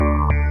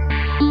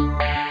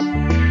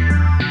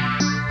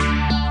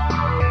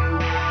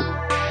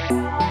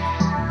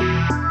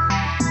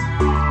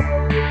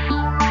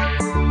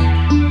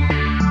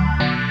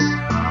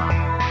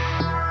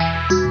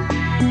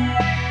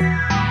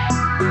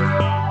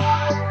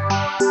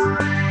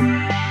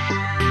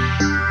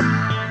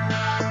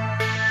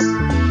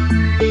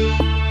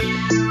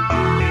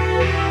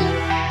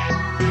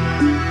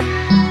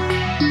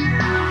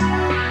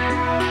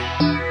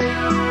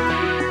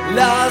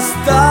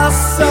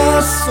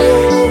tasas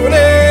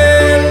sobre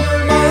el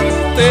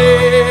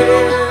mantel,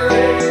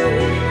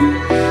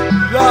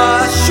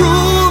 la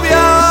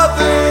lluvia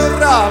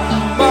derramada,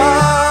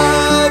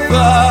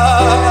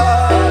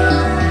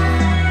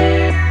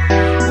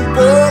 un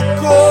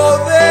poco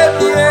de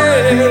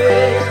miel,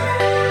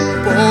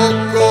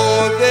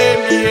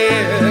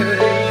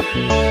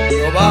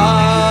 no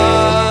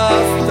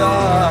basta.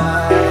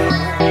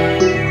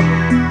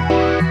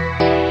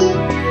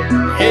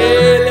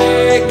 El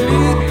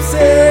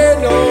eclipse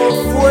no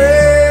fue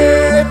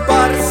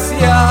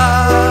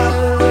parcial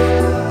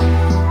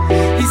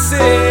y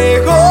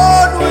segó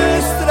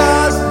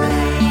nuestras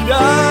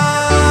miradas.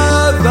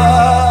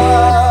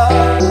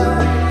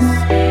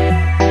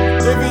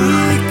 Te vi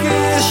que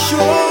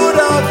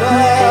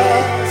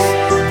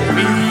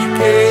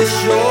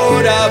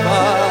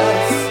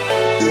llorabas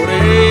por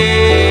él.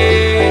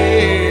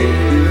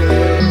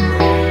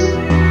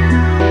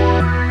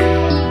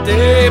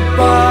 De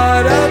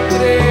para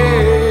tres.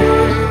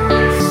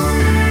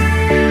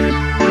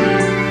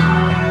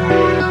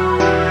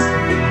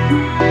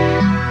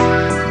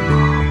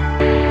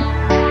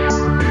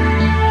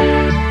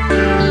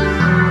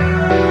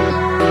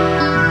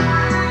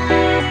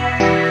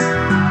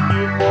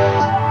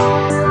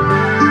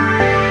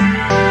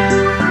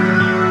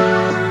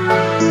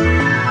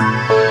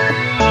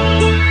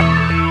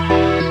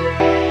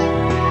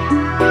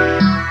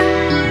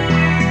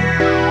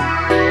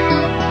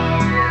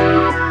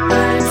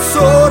 Un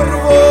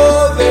sorbo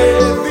de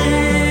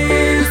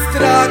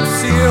distracción,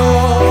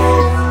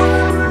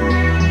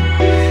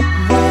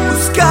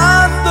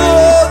 buscando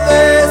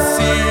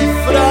descifrarnos.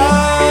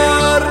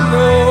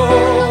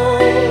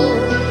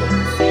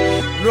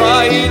 No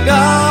hay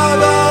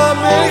nada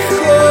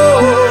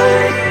mejor,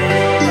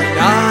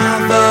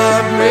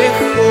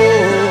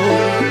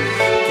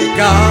 que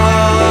casa.